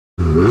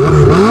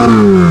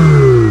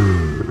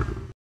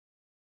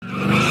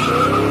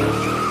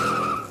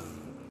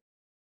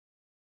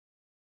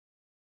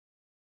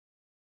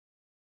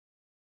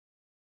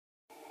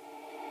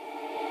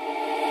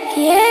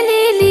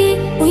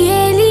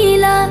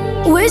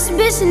وش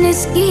بش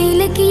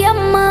نشكيلك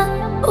يما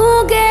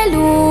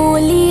وقالوا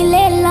لي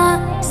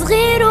ليلة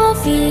صغير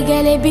وفي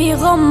قلبي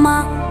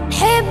غمة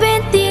حب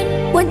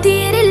نطير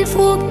وندير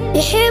الفوق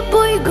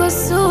يحبوا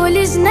يقصوا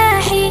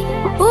لجناحي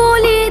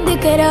ولي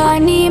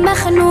ذكراني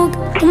مخنوق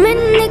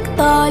ومنك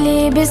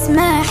طالب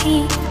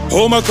اسماحي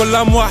هما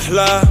كلها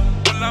موحلة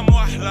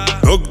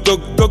دق دق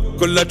دق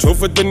كلها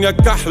تشوف الدنيا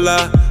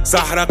كحلة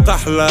سحرة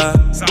قحلة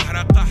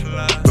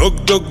دق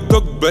دق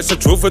دق باش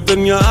تشوف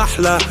الدنيا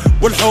أحلى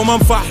والحومة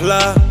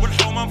مفحلة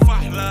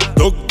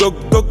دق دق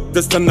دق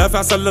تستنى في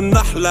عسل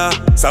النحلة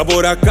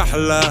صبورة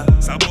كحلة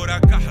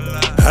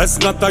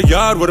هزنا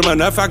الطيار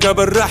ورمنافع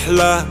قبل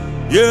رحلة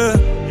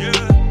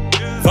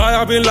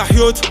ضايع بين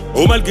الحيوت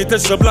وما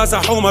لقيتش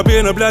بلاصة حومة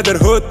بين بلاد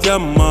الهوت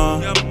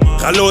يما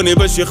خلوني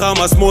بالشيخة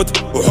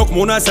مسموت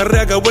وحكموا ناس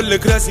الراقة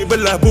والكراسي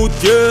بالهبوط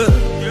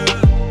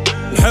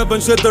نحب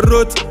نشد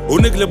الروت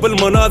ونقلب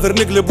المناظر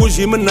نقلب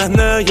وجهي من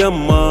هنا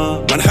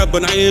يما ما نحب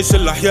نعيش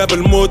الأحياء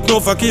بالموت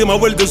نوفا كيما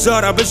ولد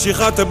الجارة بالشي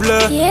خاطب له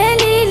يا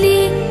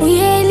ليلي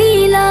ويا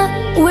ليلى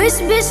وش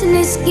بش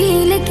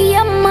نشكيلك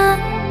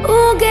يما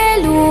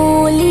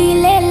وقالوا لي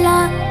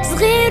ليلة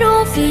صغير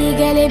وفي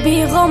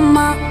قلبي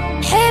غمة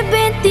حب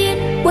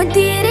نطير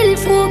وندير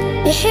الفوق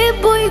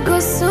يحبوا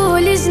يقصوا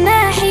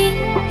لجناحي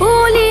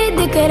ولي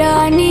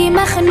ذكراني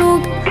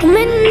مخنوق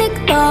ومنك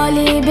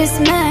طالب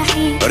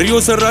اسماحي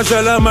ريوس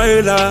الرجالة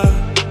مايلة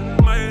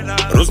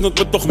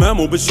رزنت بالتخمام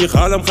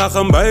وبالشيخالة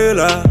مخاخة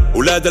مبيلة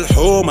ولاد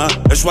الحومة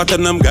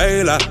اشواتنا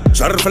مقايلة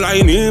شرف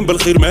العينين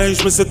بالخير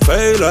ماهيش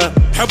مستفايلة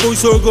حبوا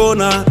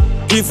يسوقونا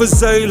كيف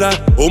الزيلة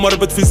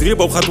ومربط في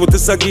زريبة وخطوة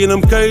السكينة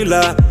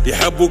مكيلة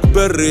يحبوك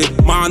بري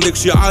ما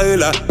عندكش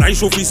عايلة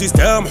نعيشوا في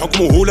سيستم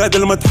حكمه ولاد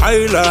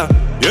المتحيلة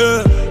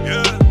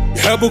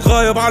يحبوك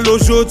غايب على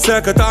الوجود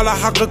ساكت على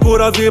حقك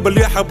وراضي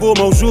باللي يحبوه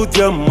موجود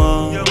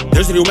يما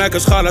تجري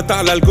وماكش خالط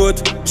على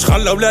القوت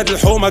شخلى اولاد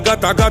الحومة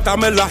قطع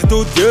من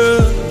الحدود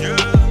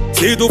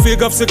زيدوا في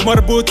قفصك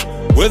مربوط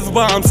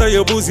وذباع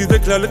مسيب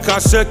وزيدك لك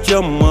عالشك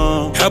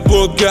يما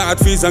حبوك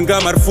قاعد في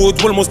زنقة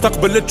مرفوض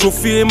والمستقبل اللي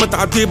تشوف فيه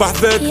متعدي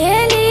بحذاك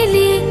يا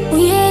ليلي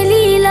ويا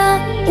ليلى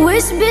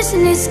وش بش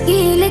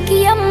نشكيلك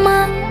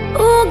يما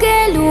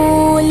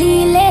وقالوا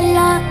لي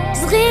ليلة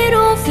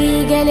صغير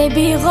وفي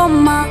قلبي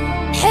غمة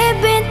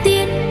حب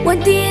نطير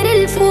وندير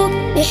الفوق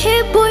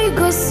يحبوا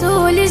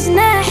يقصوا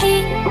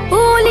لجناحي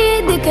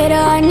ولي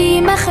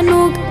ذكراني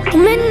مخنوق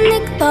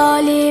ومنك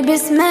طالب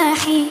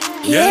اسماحي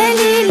يا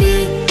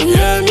ليلي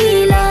يا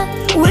ليلى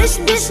وش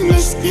بش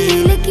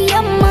نشكيلك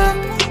يما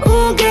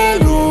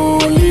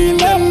وقالوا لي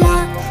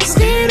ليلة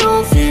صغير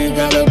وفي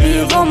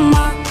قلبي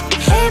غمة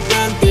حب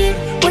نطير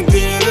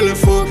وندير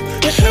الفوق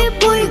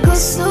يحبوا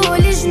يقصوا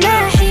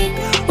لجناحي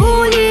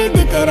ولي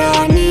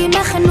ذكراني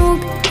مخنوق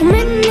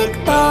ومنك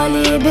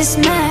طالب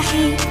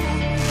اسماحي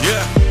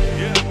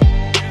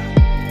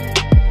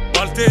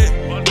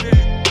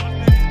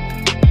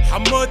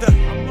حمودة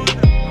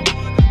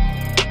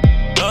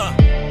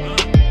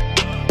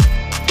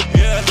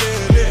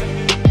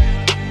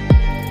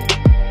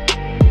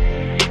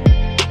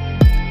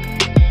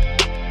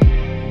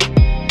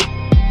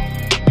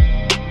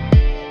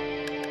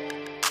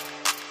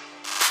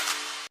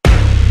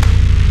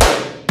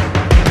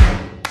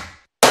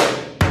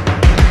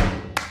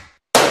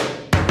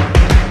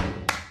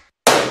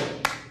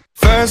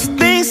First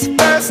things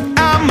first,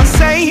 I'ma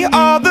say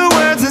all the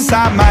words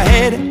inside my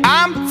head.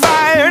 I'm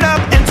fired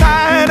up and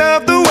tired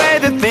of the way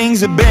that things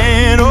have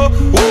been. Oh,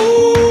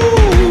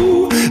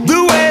 ooh, the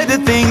way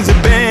that things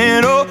have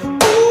been. Oh,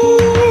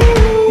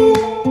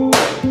 ooh.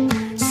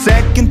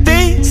 Second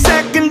thing,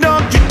 second,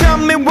 don't you tell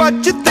me what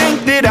you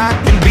think that I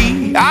can be.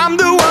 I'm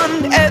the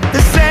one at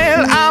the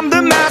sail, I'm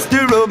the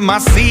master of my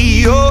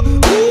sea. Oh,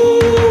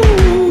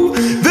 ooh,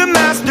 the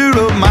master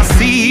of my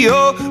sea.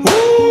 Oh, ooh.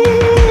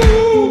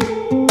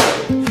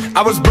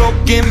 I was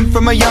broken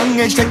from a young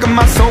age, taking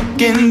my soak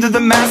into the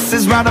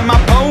masses, writing my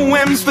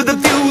poems for the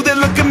few that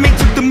look at me,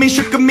 took to me,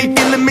 shook at me,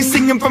 feeling me,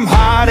 singing from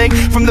heartache,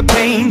 from the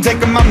pain,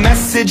 taking my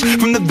message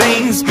from the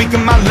veins,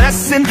 speaking my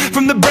lesson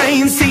from the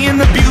brain, seeing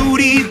the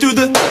beauty through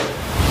the.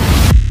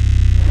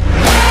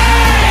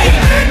 Hey,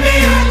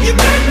 you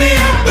made me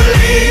a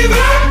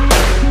believer,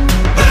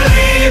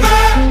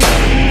 believer.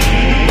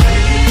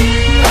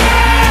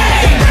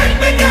 Hey, you break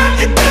me down,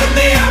 you build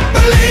me a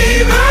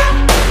believer.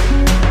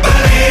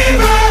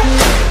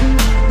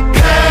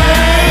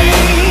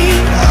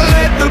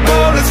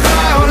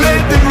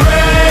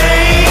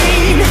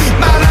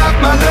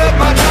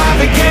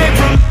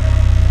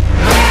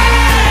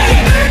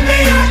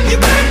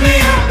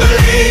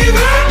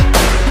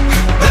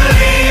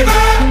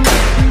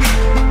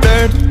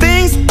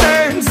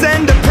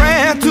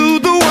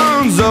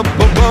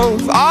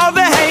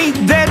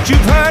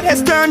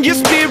 Has turned your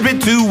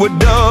spirit to a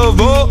dove.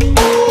 Oh,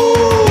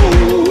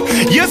 ooh,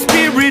 your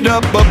spirit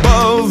up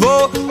above.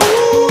 Oh,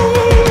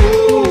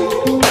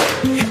 ooh.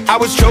 I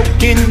was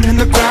choking in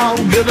the crowd,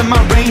 building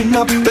my rain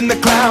up in the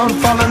cloud,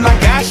 falling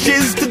like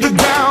ashes to the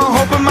ground,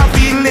 hoping my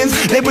feelings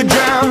they would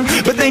drown,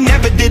 but they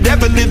never did.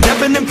 Ever lived,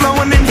 ebbing and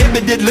flowing,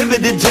 inhibited,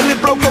 limited, till it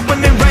broke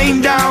open and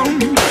rained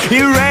down.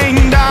 It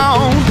rained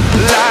down.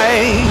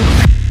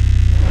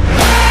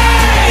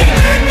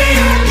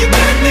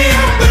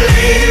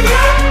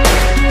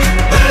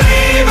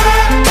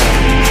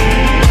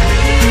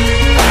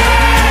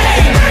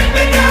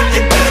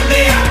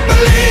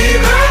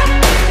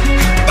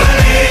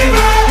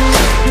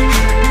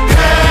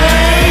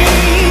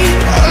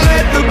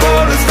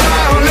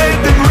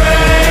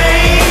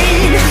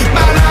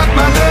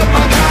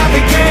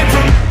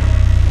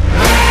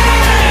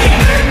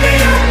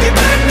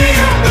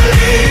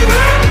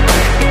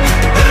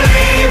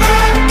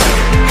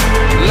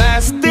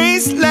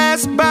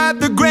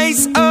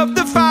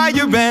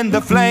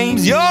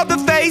 flames. You're the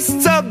face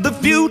of the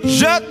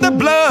future, the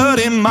blood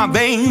in my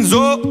veins.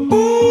 Oh,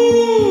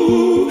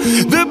 ooh,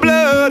 the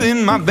blood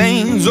in my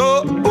veins.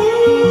 Oh,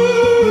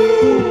 ooh.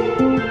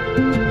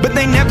 But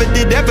they never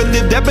did ever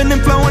live, ebbing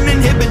and flowing,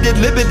 inhibited,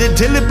 limited,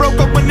 till it broke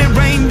up when it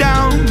rained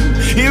down.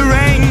 It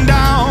rained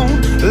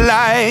down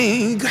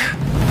like.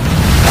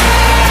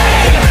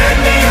 Hey, you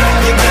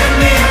burn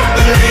me up,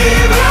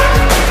 believer,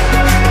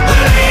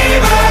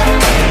 believer.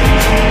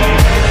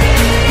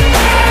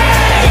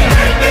 Hey,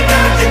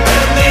 you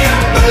burn me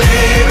up,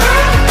 believer,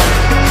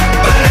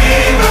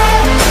 believer.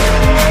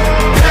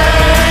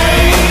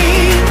 Hey,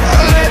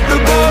 let the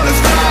bullets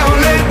fly,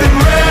 let them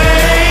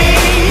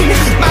rain.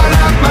 My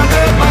life, my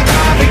love, my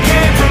God, it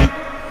came from.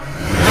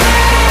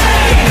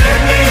 Hey,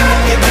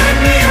 you burn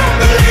me up,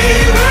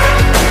 believer,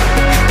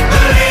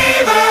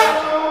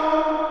 believer.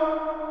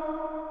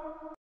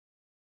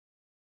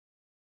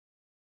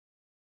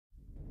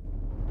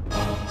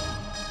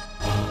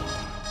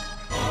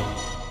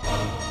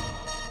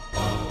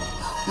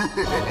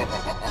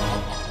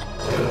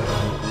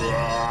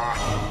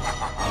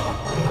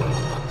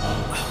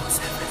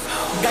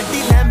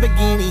 ਗੱਡੀ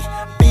Lamborghini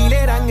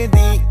ਪੀਲੇ ਰੰਗ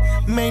ਦੀ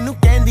ਮੈਨੂੰ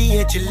ਕਹਿੰਦੀ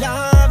ਏ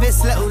ਚਲਾਵੇ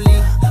slowly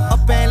ਉਹ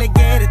ਪਹਿਲੇ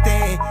ਗੇਰ ਤੇ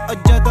ਉਹ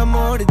ਜਦੋਂ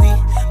ਮੋੜਦੀ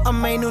ਉਹ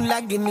ਮੈਨੂੰ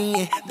ਲੱਗਨੀ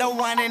ਏ the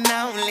one and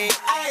only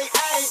ਆਈ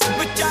ਆਈ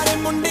ਵਿਚਾਰੇ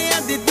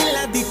ਮੁੰਡਿਆਂ ਦੇ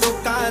ਦਿਲਾਂ ਦੀ ਤੂੰ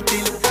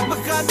ਕਾਤਿਲ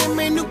ਬਖਾ ਦੇ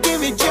ਮੈਨੂੰ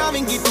ਕਿਵੇਂ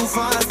ਜਾਵੇਂਗੀ ਤੂੰ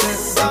ਫਾਸਟ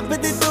ਰੱਬ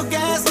ਦੇ ਤੋਂ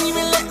ਗੈਸ ਨਹੀਂ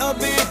ਮਿਲੇ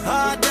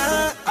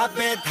a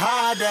bit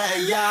harder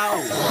yo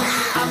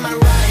I'm a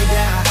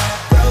rider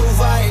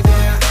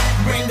provider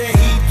bring the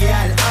heat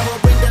girl I will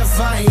bring the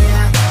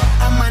fire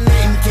and my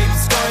name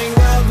keeps going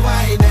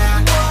worldwide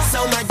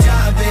so my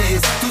job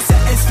is to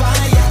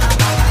satisfy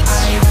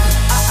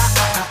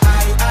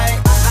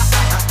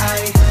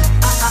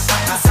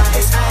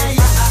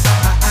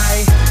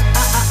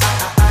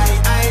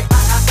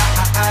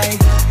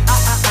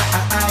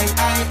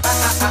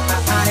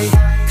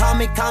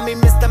Call me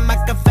Mr.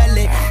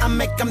 Machiavelli I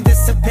make them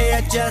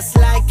disappear just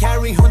like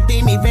Harry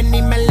Houdini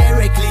Benny me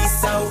lyrically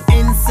so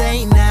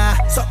insane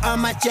so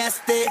I'm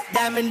majestic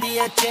diamond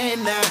the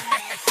agenda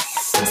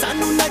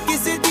Sanu na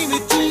kisi di vi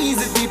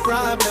cheese di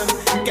problem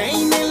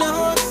Kaine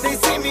log they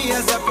see me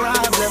as a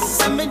problem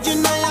Samajh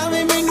na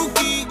aave mainu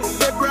ki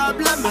the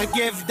problem I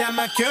give them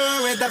a cure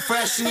with a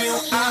fresh new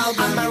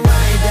album I'm a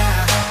rider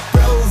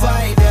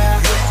provider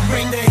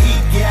bring the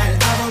heat girl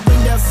I will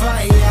bring the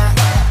fire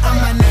and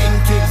my name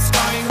keeps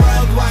going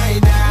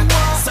worldwide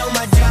so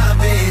my job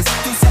is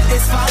to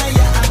satisfy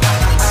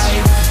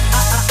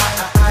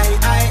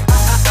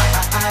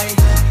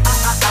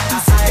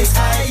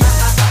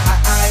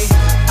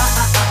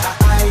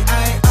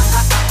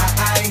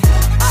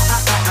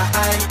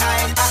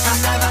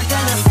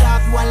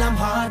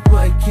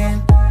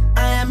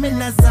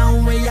in a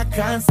zone where you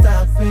can't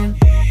stop it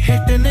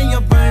Hitting in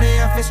your body,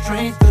 I feel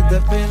straight to the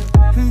pin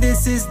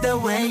This is the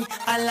way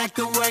I like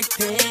to work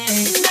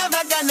things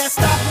Never gonna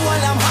stop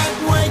while I'm hard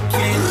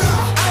working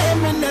I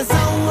am in a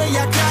zone where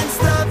you can't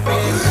stop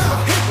it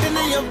Hitting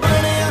in your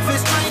body, I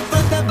feel straight to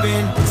the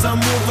pin So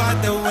move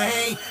out the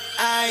way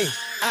I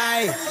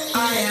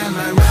am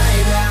a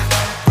rider,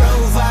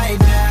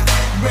 provider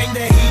Bring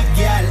the heat,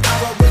 girl, I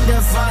will bring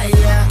the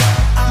fire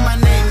And my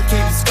name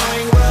keeps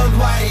going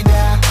worldwide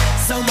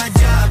So my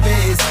job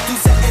is to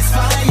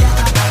satisfy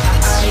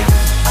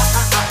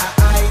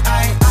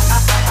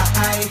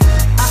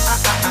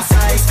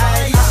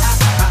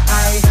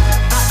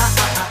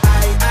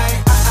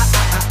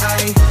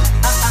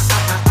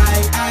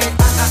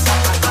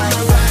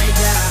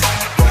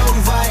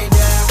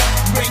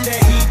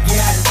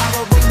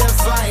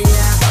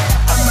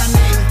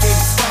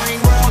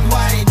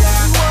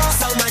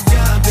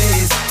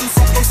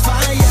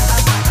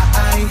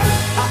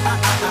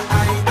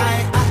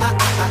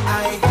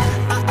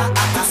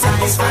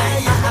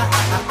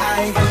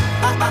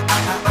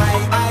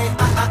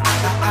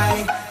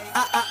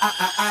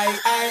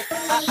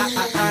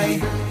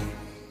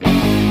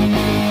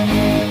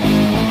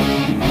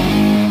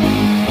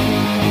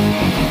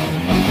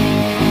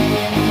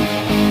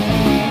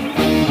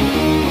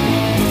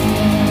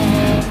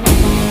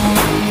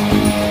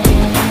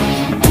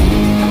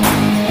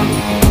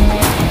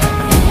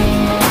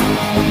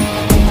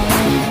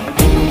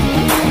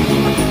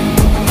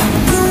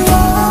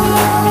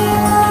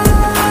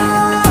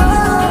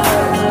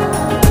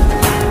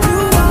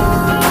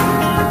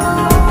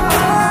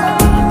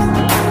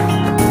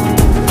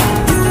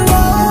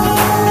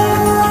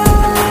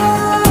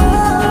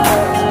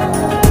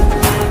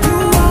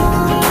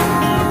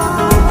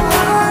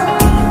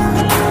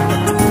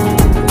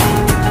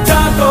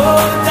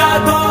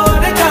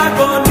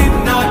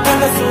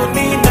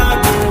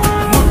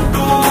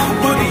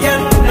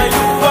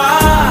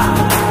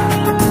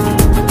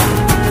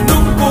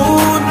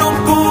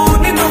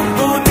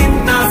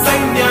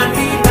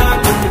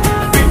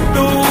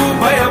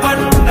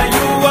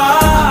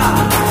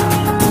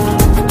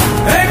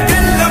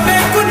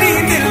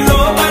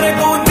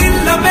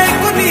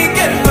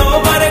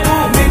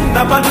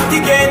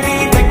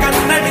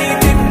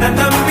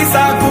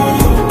ಸಾಕು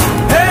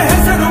ಹೇ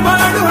ಹೆಸರು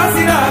ಮಾಡು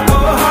ಹಸಿರಾಗೋ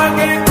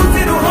ಹಾಗೆ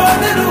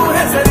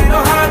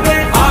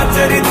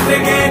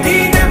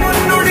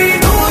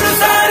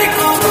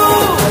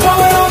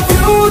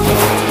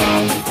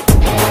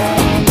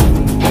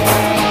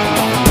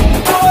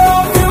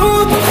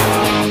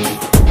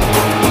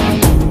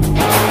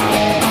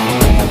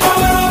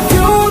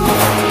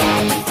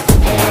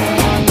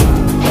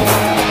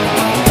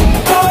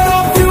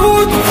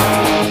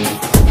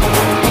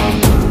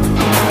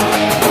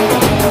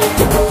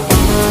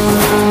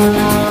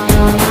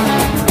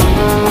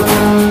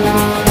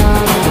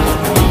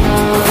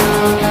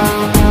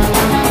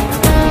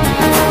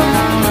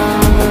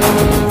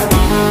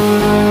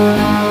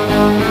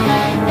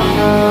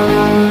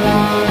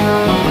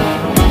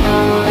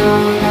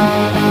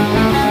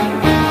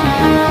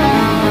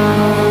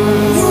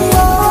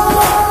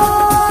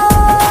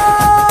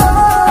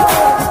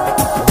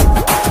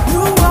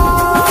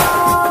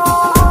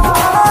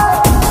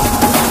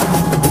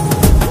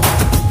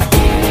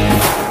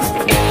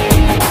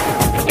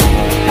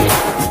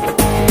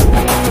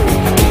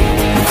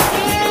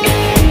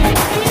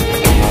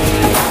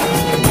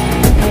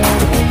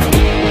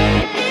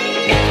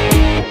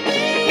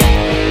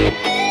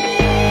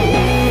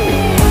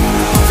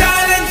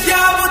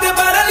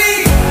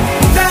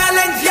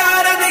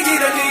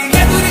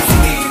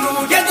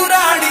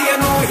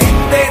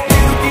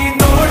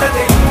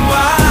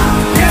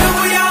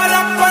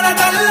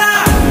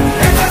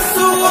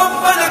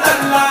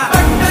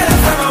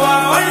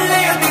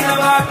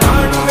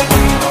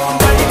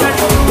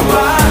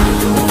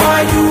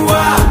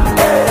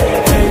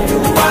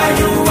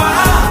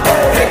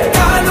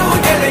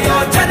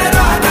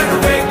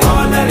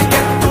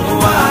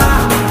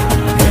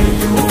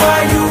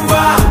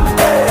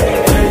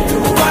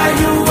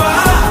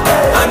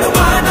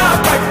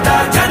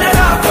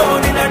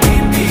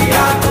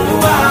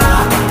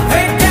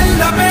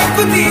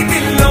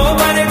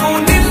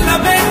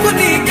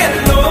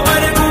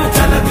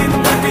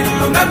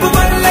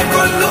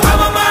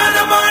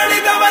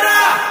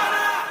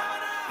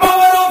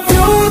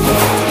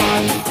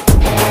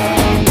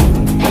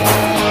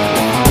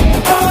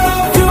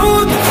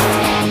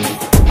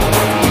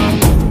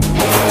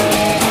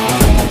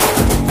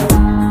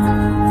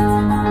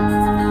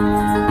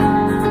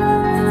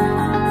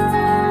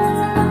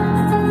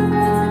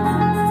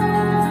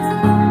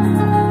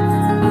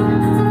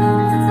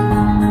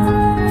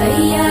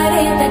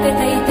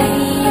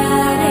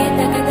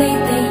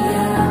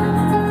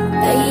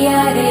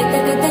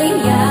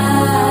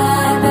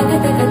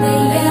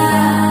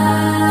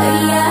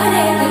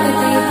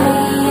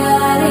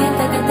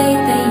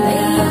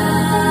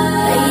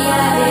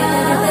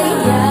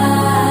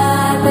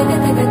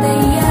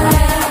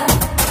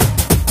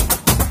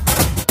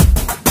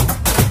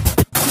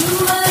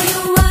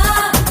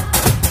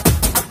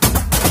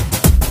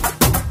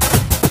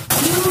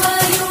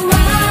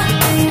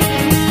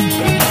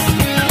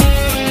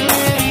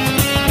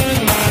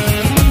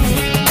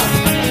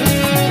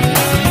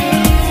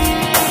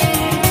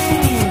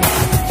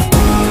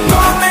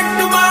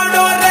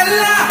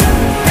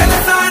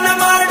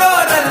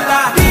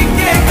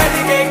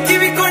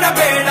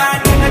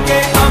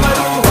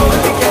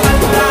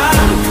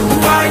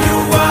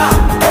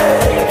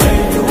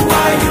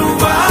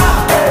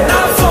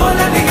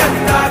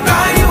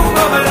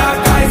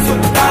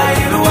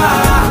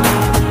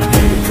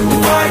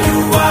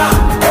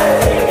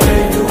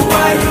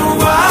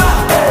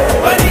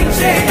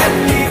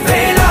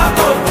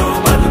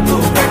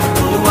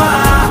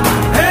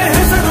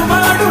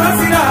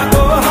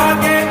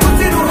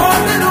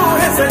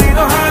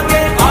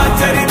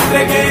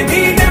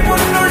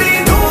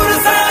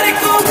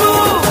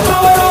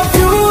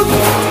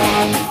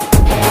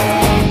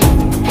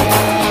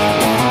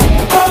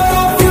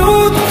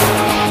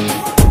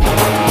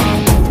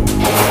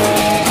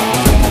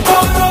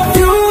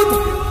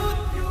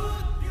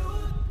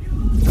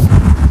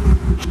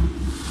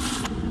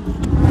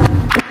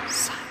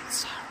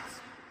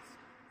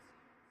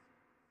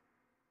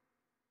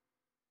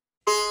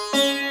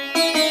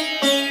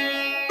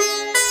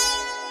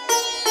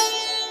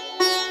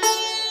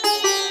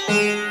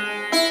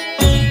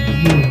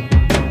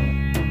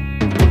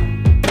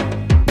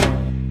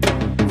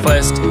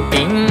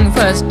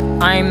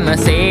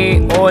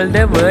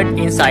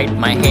inside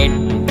my head.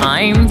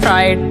 I'm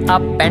fried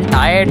up and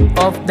tired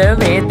of the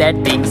way that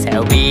things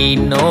have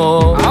been.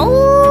 No,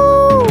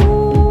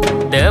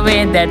 the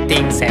way that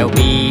things have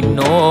been.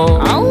 No.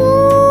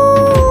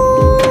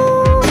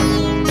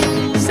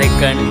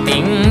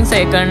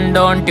 Second,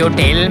 don't you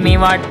tell me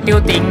what you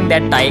think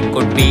that I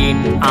could be.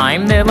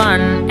 I'm the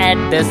one at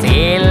the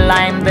sail,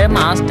 I'm the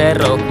master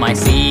of my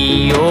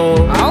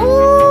CEO.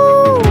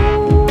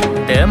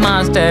 The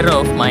master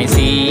of my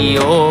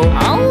CEO.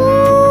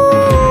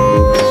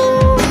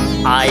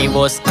 I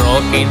was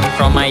broken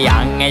from a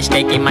young age,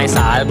 taking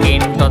myself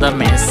into the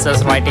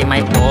messes, writing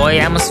my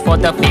poems for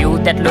the few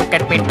that look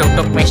at me,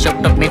 took me,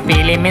 took me,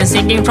 feeling me,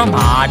 singing from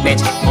heart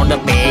edge on the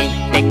pain,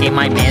 taking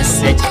my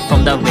message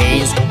from the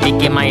veins,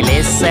 taking my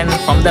lesson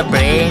from the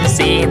brain,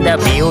 seeing the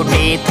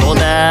beauty through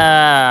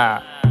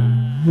the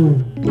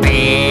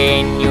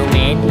pain. You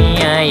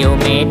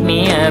made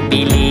me a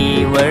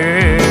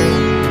believer,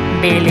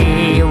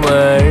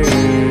 believer.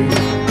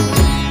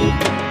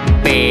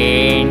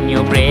 Pain,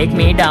 you break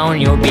me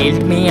down, you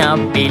build me up,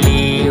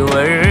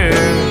 believer,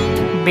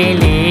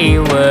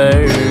 believer.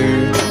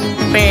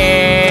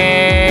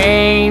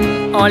 Pain,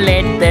 oh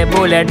let the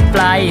bullet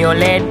fly, oh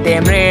let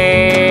them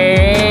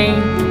rain.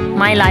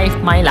 My life,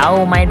 my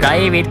love, my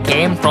drive, it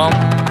came from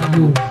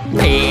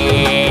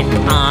pain.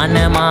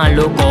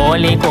 Anamalu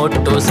koli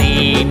kottu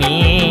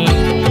sini,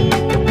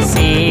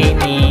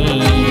 sini.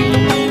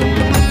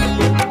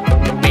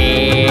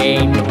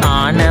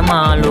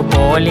 Anamalu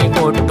koli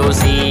kottu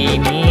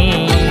sini,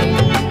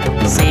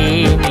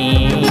 sini.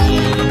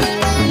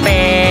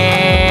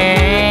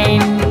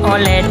 Pain, oh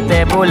let the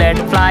bullet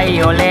fly,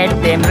 oh let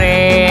them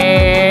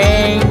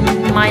rain.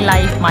 My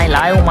life,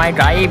 my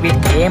drive, it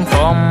came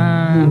from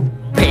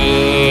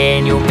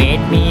pain. You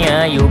made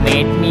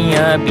me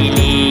a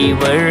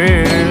believer,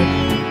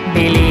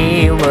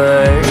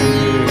 believer.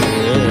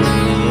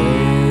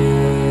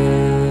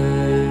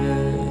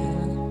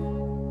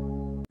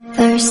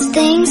 First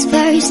things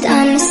first,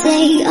 I'ma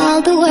say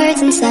all the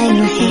words inside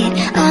my head.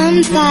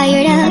 I'm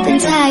fired up and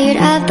tired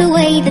of the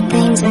way that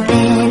things have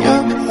been.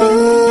 Oh,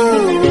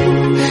 ooh,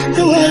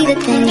 the way that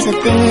things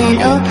have been.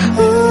 Oh,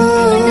 ooh.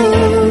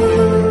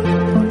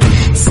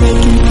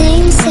 Second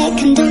thing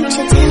second, don't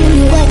you tell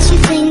me what you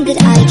think that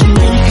I can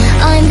be.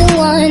 I'm the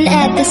one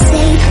at the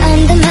sail,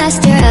 I'm the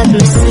master of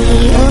my sea.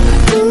 Oh,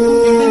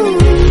 ooh,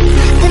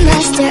 the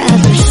master of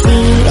my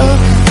sea. Oh,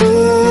 ooh.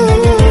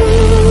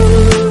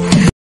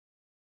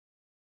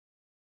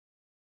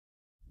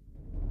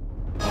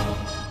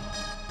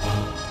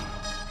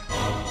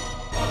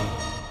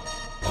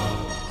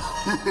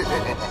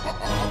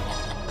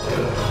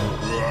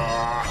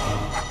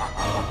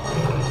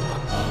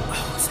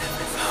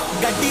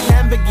 ਗੱਡੀ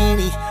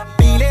Lamborghini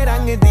ਪੀਲੇ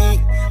ਰੰਗ ਦੀ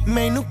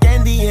ਮੈਨੂੰ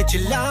ਕਹਿੰਦੀ ਏ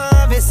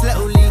ਚਲਾਵੇ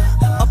slowly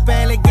ਉਹ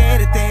ਪਹਿਲੇ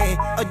ਗੇਰ ਤੇ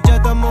ਉਹ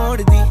ਜਦੋਂ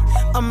ਮੋੜਦੀ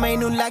ਉਹ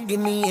ਮੈਨੂੰ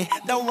ਲੱਗਨੀ ਏ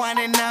the one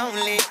and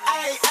only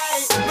ay ay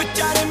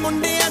ਵਿਚਾਰੇ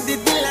ਮੁੰਡਿਆਂ ਦੇ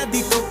ਦਿਲਾਂ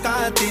ਦੀ ਤੂੰ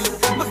ਕਾਤਿਲ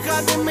ਬਖਾ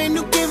ਦੇ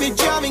ਮੈਨੂੰ ਕਿਵੇਂ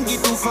ਜਾਵੇਂਗੀ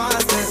ਤੂੰ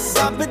ਫਾਸਟ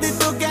ਰੱਬ ਦੇ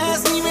ਤੋਂ ਗੈਸ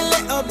ਨਹੀਂ ਮਿਲੇ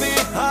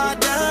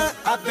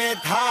a bit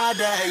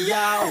harder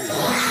yo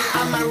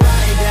I'm a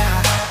rider